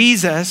that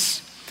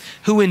Jesus,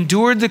 who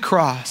endured the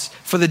cross,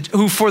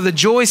 who for the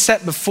joy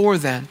set before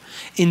them,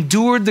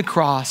 endured the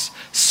cross,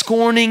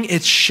 scorning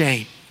its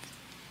shame.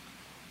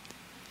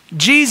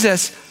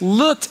 Jesus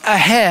looked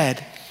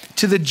ahead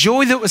to the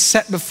joy that was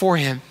set before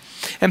him.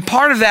 And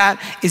part of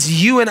that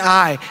is you and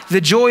I,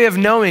 the joy of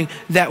knowing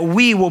that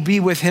we will be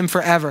with him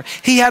forever.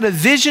 He had a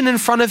vision in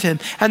front of him,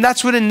 and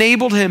that's what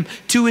enabled him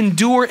to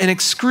endure an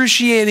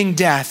excruciating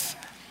death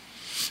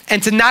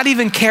and to not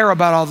even care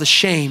about all the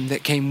shame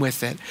that came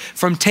with it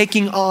from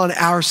taking on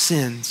our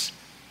sins.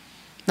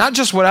 Not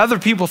just what other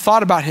people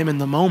thought about him in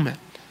the moment,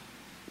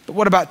 but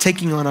what about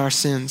taking on our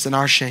sins and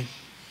our shame?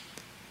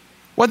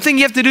 One thing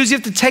you have to do is you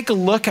have to take a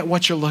look at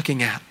what you're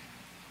looking at.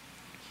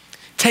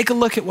 take a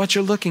look at what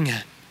you're looking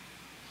at.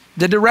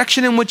 The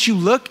direction in which you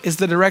look is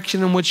the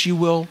direction in which you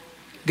will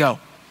go.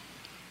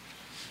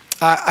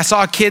 I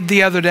saw a kid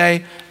the other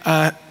day,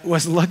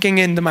 was looking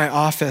into my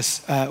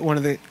office, one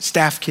of the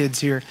staff kids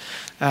here,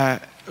 one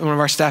of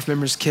our staff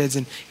members' kids,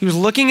 and he was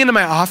looking into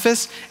my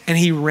office and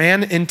he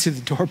ran into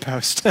the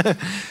doorpost.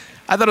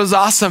 I thought it was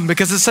awesome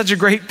because it's such a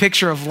great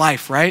picture of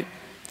life, right?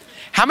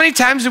 How many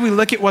times do we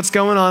look at what's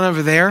going on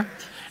over there?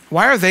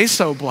 Why are they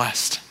so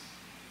blessed?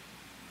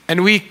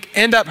 And we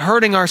end up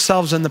hurting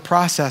ourselves in the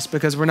process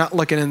because we're not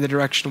looking in the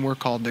direction we're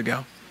called to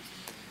go.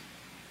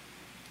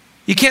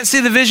 You can't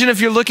see the vision if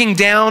you're looking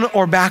down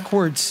or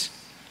backwards.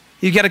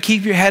 You got to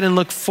keep your head and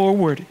look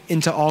forward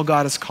into all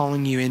God is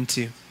calling you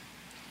into.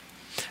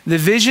 The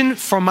vision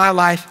for my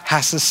life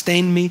has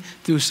sustained me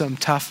through some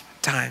tough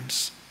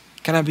times.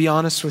 Can I be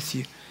honest with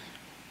you?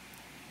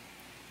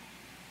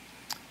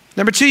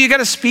 Number 2, you got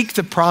to speak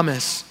the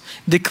promise.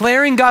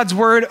 Declaring God's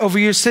word over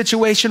your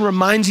situation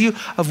reminds you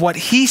of what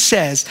he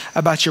says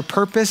about your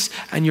purpose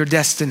and your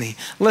destiny.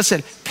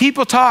 Listen,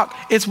 people talk,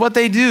 it's what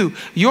they do.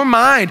 Your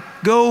mind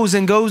goes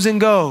and goes and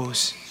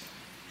goes.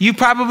 You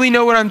probably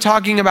know what I'm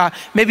talking about.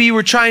 Maybe you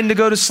were trying to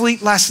go to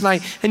sleep last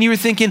night and you were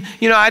thinking,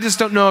 I just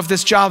don't know if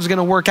this job's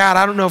gonna work out.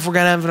 I don't know if we're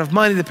gonna have enough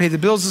money to pay the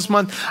bills this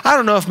month. I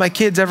don't know if my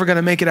kid's ever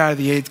gonna make it out of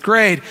the 8th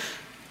grade.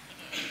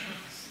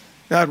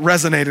 That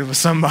resonated with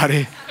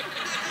somebody.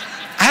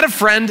 I had a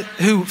friend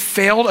who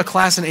failed a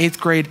class in 8th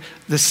grade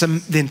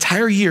the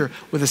entire year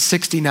with a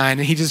 69,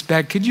 and he just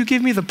begged, could you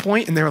give me the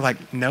point? And they were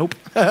like, nope.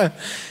 And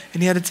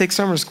he had to take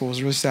summer school. It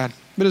was really sad,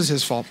 but it was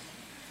his fault.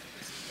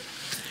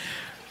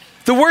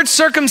 The word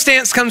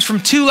circumstance comes from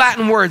 2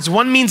 Latin words.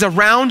 One means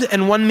around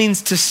and one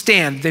means to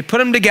stand. They put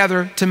them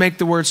together to make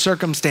the word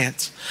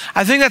circumstance.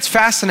 I think that's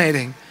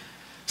fascinating.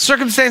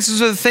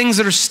 Circumstances are the things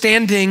that are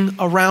standing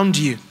around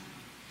you.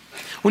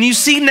 When you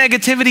see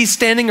negativity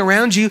standing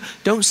around you,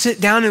 don't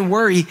sit down and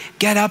worry,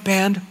 get up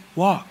and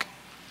walk.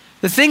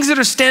 The things that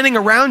are standing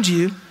around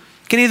you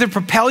can either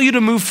propel you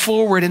to move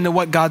forward into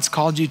what God's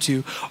called you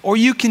to, or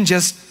you can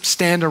just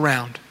stand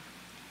around.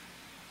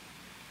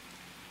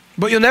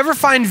 But you'll never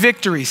find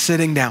victory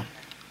sitting down.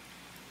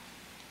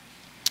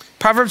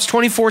 Proverbs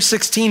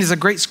 24:16 is a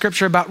great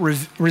scripture about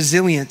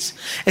resilience.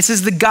 It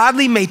says, the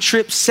godly may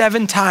trip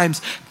 7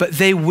 times, but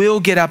they will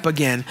get up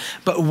again.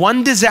 But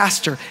one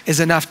disaster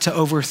is enough to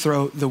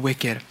overthrow the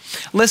wicked.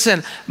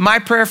 Listen, my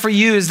prayer for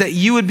you is that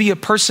you would be a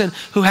person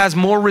who has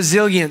more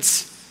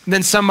resilience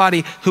than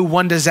somebody who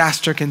one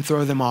disaster can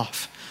throw them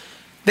off.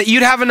 That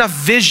you'd have enough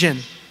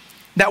vision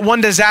that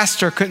one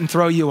disaster couldn't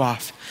throw you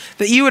off.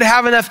 That you would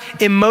have enough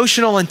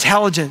emotional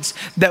intelligence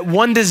that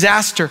one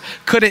disaster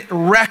couldn't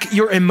wreck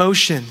your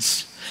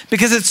emotions.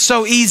 Because it's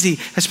so easy,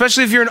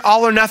 especially if you're an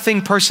all or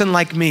nothing person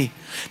like me.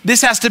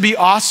 This has to be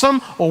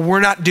awesome or we're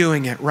not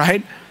doing it,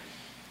 right?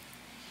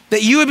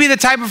 That you would be the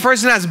type of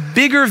person that has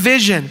bigger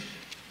vision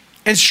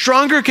and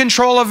stronger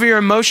control over your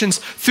emotions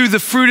through the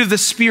fruit of the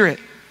Spirit,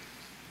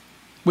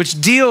 which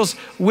deals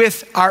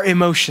with our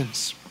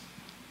emotions.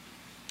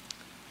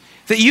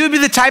 That you would be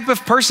the type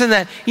of person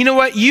that,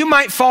 you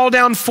might fall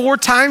down 4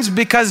 times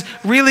because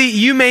really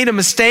you made a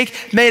mistake,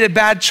 made a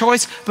bad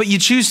choice, but you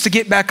choose to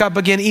get back up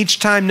again each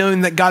time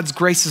knowing that God's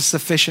grace is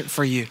sufficient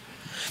for you.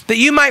 That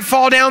you might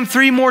fall down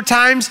 3 more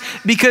times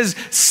because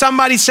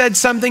somebody said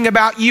something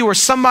about you or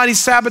somebody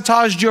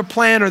sabotaged your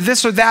plan or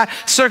this or that,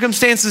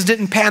 circumstances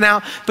didn't pan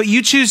out, but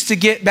you choose to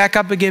get back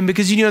up again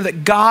because you know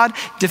that God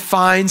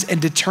defines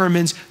and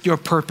determines your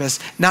purpose,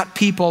 not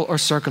people or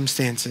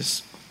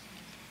circumstances.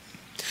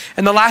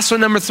 And the last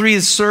one, number 3,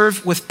 is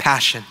serve with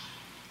passion.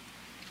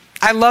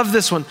 I love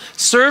this one.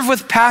 Serve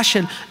with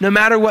passion no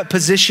matter what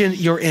position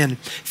you're in.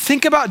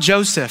 Think about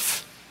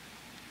Joseph.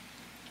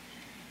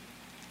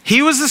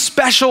 He was a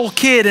special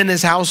kid in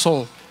his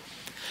household.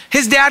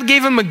 His dad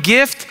gave him a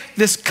gift,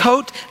 this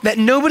coat that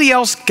nobody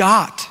else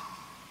got.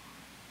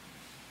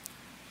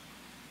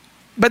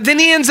 But then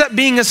he ends up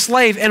being a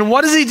slave. And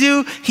what does he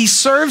do? He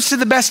serves to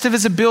the best of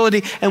his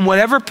ability in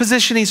whatever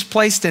position he's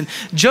placed in.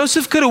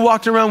 Joseph could have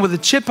walked around with a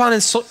chip on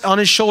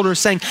his shoulder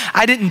saying,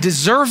 I didn't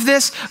deserve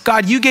this.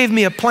 God, you gave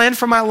me a plan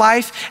for my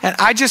life and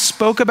I just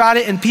spoke about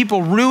it and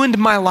people ruined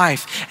my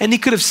life. And he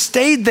could have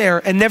stayed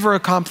there and never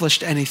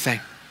accomplished anything.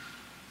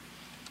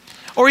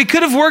 Or he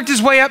could have worked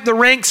his way up the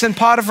ranks in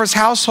Potiphar's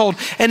household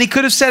and he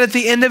could have said at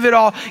the end of it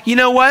all, you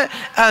know what?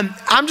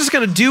 I'm just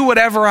gonna do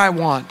whatever I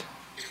want.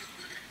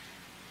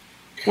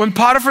 When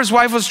Potiphar's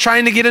wife was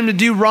trying to get him to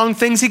do wrong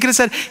things, he could have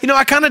said,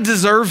 I kind of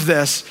deserve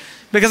this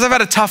because I've had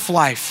a tough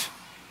life.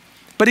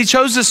 But he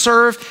chose to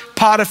serve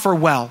Potiphar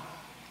well.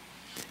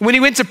 When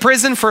he went to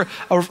prison for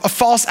a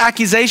false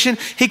accusation,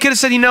 he could have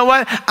said, you know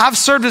what? I've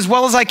served as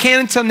well as I can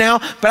until now,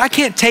 but I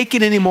can't take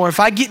it anymore. If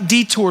I get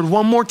detoured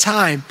one more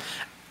time,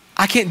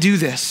 I can't do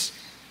this.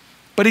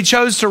 But he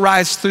chose to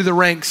rise through the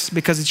ranks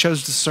because he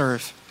chose to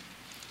serve.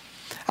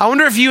 I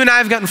wonder if you and I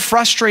have gotten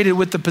frustrated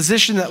with the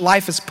position that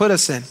life has put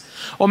us in,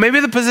 or maybe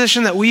the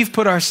position that we've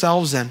put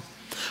ourselves in,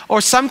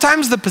 or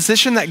sometimes the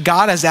position that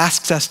God has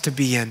asked us to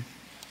be in.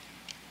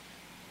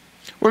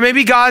 Where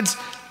maybe God's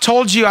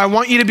told you, I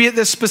want you to be at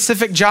this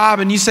specific job,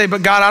 and you say,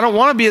 but God, I don't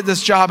want to be at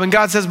this job. And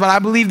God says, but I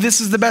believe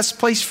this is the best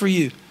place for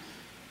you.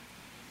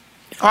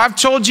 Or I've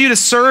told you to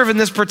serve in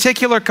this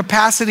particular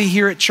capacity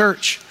here at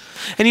church.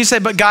 And you say,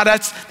 but God,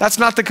 that's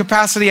not the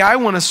capacity I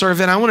want to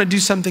serve in. I want to do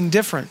something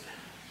different.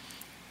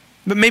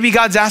 But maybe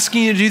God's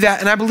asking you to do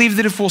that. And I believe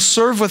that if we'll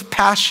serve with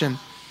passion,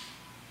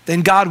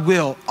 then God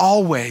will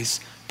always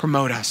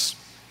promote us.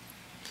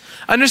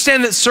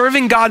 Understand that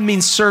serving God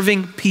means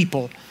serving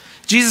people.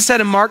 Jesus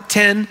said in Mark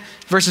 10,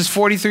 verses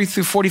 43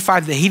 through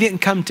 45, that he didn't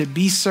come to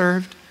be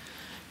served,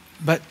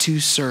 but to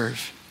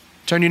serve.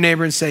 Turn to your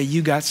neighbor and say,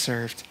 you got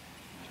served.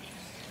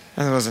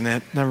 That wasn't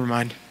it. Never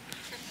mind.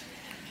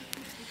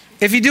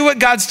 If you do what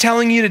God's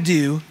telling you to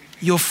do,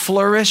 you'll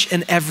flourish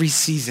in every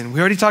season. We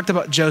already talked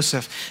about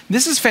Joseph.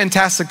 This is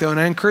fantastic though, and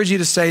I encourage you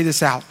to say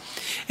this out.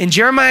 In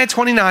Jeremiah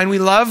 29, we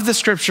love the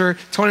scripture,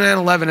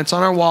 29:11. It's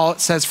on our wall.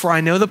 It says, for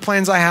I know the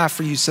plans I have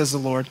for you, says the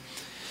Lord.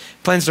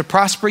 Plans to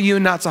prosper you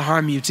and not to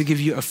harm you, to give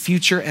you a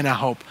future and a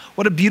hope.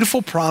 What a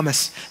beautiful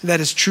promise that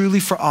is truly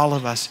for all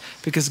of us,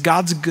 because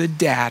God's a good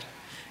dad,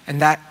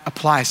 and that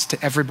applies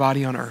to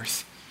everybody on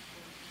earth.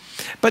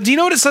 But do you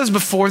know what it says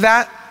before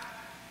that?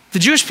 The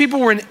Jewish people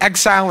were in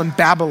exile in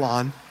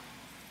Babylon.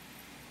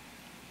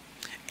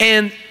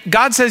 And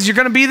God says, you're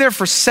gonna be there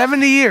for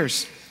 70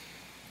 years.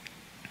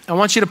 I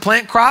want you to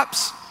plant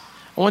crops.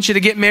 I want you to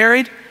get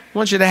married. I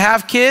want you to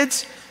have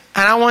kids.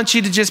 And I want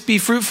you to just be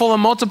fruitful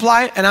and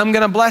multiply. And I'm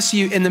gonna bless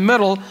you in the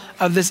middle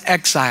of this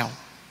exile.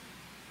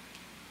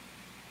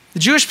 The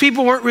Jewish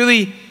people weren't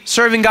really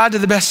serving God to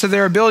the best of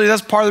their ability.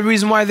 That's part of the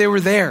reason why they were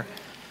there.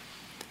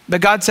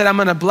 But God said, I'm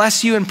gonna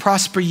bless you and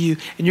prosper you,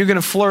 and you're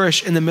gonna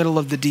flourish in the middle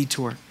of the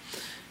detour.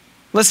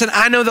 Listen,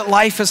 I know that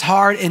life is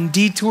hard and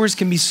detours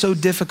can be so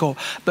difficult,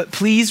 but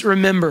please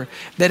remember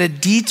that a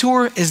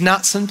detour is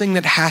not something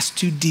that has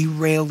to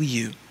derail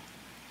you.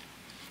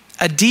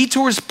 A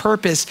detour's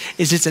purpose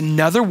is it's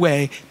another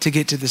way to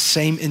get to the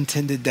same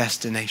intended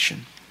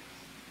destination.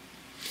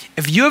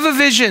 If you have a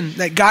vision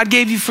that God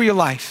gave you for your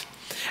life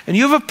and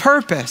you have a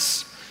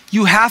purpose,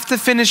 you have to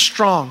finish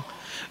strong.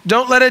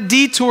 Don't let a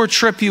detour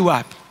trip you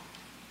up.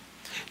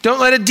 Don't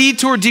let a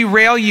detour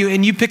derail you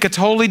and you pick a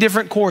totally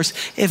different course.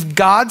 If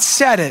God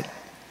said it,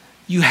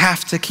 you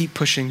have to keep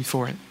pushing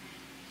for it.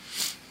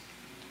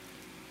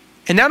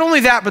 And not only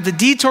that, but the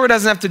detour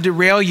doesn't have to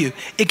derail you.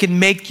 It can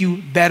make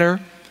you better,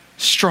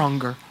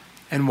 stronger,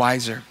 and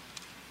wiser.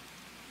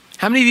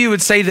 How many of you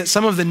would say that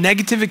some of the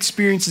negative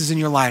experiences in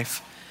your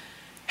life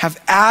have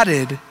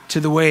added to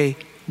the way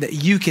that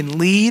you can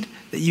lead,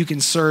 that you can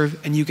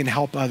serve, and you can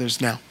help others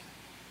now?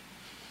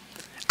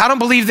 I don't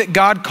believe that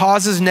God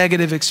causes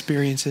negative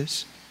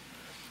experiences,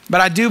 but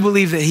I do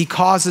believe that he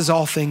causes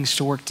all things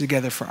to work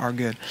together for our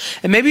good.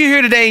 And maybe you're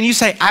here today and you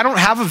say, I don't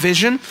have a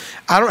vision.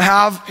 I don't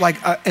have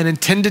an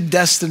intended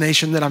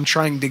destination that I'm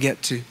trying to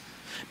get to.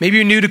 Maybe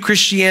you're new to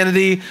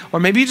Christianity, or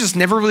maybe you just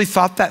never really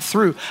thought that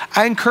through.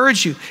 I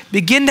encourage you,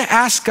 begin to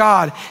ask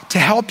God to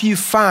help you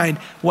find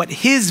what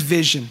his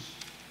vision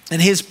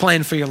and his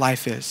plan for your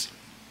life is.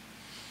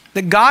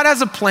 That God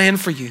has a plan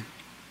for you.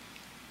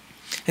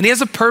 And he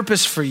has a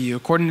purpose for you,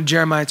 according to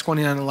Jeremiah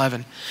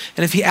 29:11.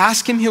 And if you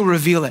ask him, he'll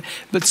reveal it.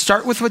 But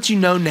start with what you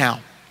know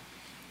now.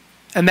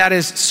 And that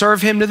is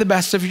serve him to the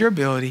best of your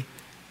ability,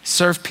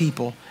 serve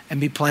people, and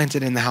be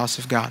planted in the house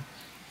of God.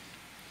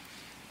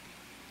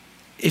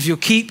 If you'll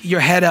keep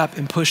your head up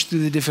and push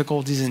through the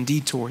difficulties and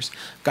detours,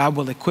 God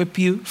will equip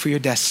you for your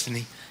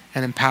destiny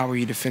and empower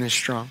you to finish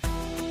strong.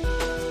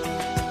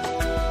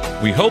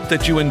 We hope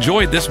that you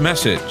enjoyed this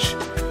message.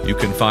 You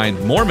can find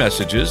more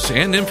messages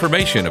and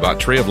information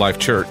about Tree of Life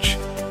Church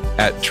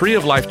at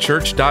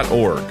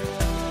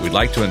treeoflifechurch.org. We'd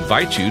like to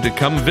invite you to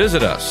come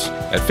visit us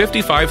at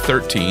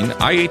 5513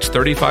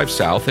 IH35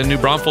 South in New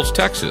Braunfels,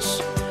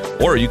 Texas.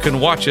 Or you can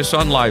watch us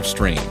on live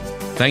stream.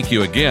 Thank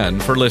you again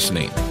for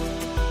listening.